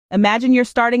Imagine you're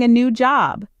starting a new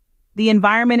job. The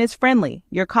environment is friendly,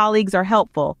 your colleagues are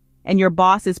helpful, and your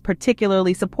boss is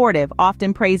particularly supportive,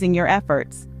 often praising your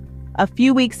efforts. A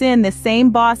few weeks in, this same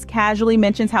boss casually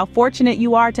mentions how fortunate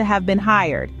you are to have been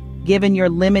hired, given your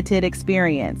limited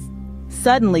experience.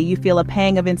 Suddenly, you feel a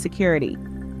pang of insecurity.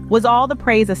 Was all the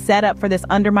praise a setup for this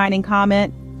undermining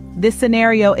comment? This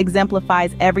scenario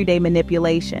exemplifies everyday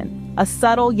manipulation, a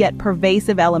subtle yet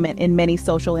pervasive element in many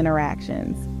social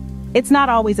interactions. It's not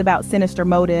always about sinister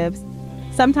motives.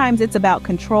 Sometimes it's about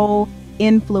control,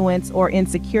 influence, or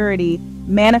insecurity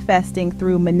manifesting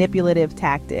through manipulative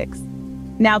tactics.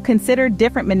 Now consider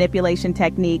different manipulation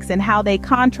techniques and how they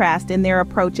contrast in their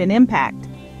approach and impact.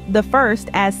 The first,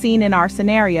 as seen in our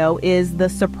scenario, is the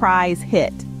surprise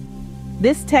hit.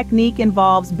 This technique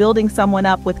involves building someone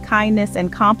up with kindness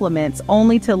and compliments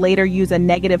only to later use a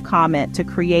negative comment to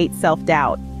create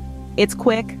self-doubt. It's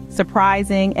quick,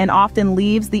 surprising, and often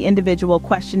leaves the individual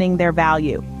questioning their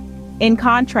value. In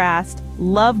contrast,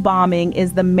 love bombing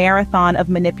is the marathon of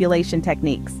manipulation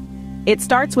techniques. It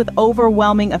starts with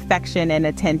overwhelming affection and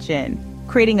attention,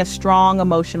 creating a strong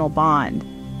emotional bond.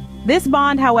 This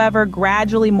bond, however,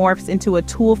 gradually morphs into a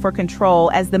tool for control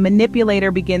as the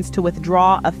manipulator begins to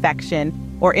withdraw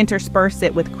affection or intersperse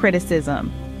it with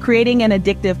criticism, creating an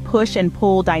addictive push and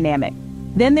pull dynamic.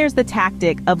 Then there's the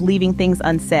tactic of leaving things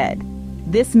unsaid.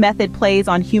 This method plays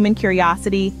on human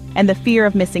curiosity and the fear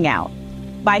of missing out.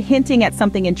 By hinting at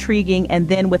something intriguing and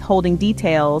then withholding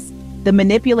details, the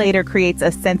manipulator creates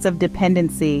a sense of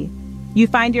dependency. You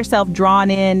find yourself drawn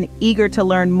in, eager to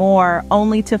learn more,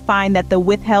 only to find that the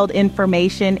withheld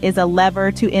information is a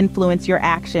lever to influence your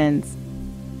actions.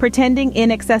 Pretending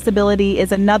inaccessibility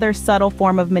is another subtle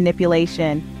form of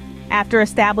manipulation. After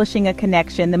establishing a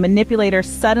connection, the manipulator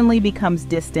suddenly becomes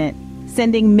distant,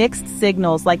 sending mixed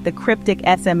signals like the cryptic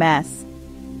SMS.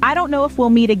 "I don't know if we'll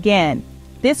meet again."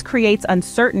 This creates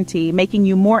uncertainty, making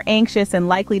you more anxious and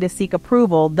likely to seek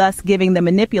approval, thus giving the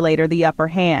manipulator the upper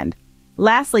hand.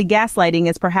 Lastly, gaslighting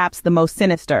is perhaps the most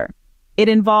sinister. It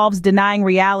involves denying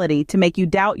reality to make you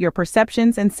doubt your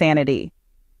perceptions and sanity.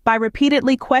 By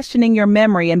repeatedly questioning your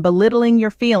memory and belittling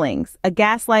your feelings, a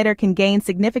gaslighter can gain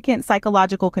significant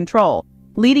psychological control,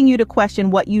 leading you to question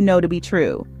what you know to be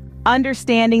true.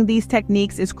 Understanding these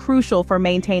techniques is crucial for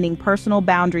maintaining personal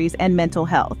boundaries and mental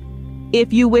health.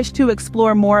 If you wish to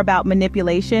explore more about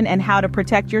manipulation and how to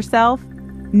protect yourself,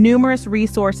 numerous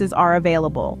resources are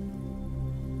available.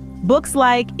 Books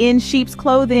like In Sheep's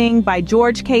Clothing by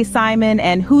George K. Simon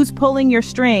and Who's Pulling Your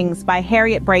Strings by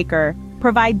Harriet Breaker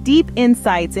provide deep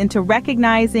insights into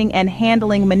recognizing and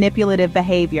handling manipulative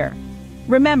behavior.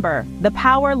 Remember, the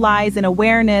power lies in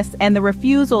awareness and the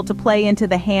refusal to play into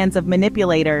the hands of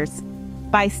manipulators.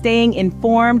 By staying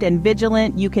informed and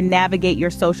vigilant, you can navigate your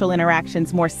social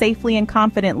interactions more safely and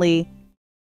confidently.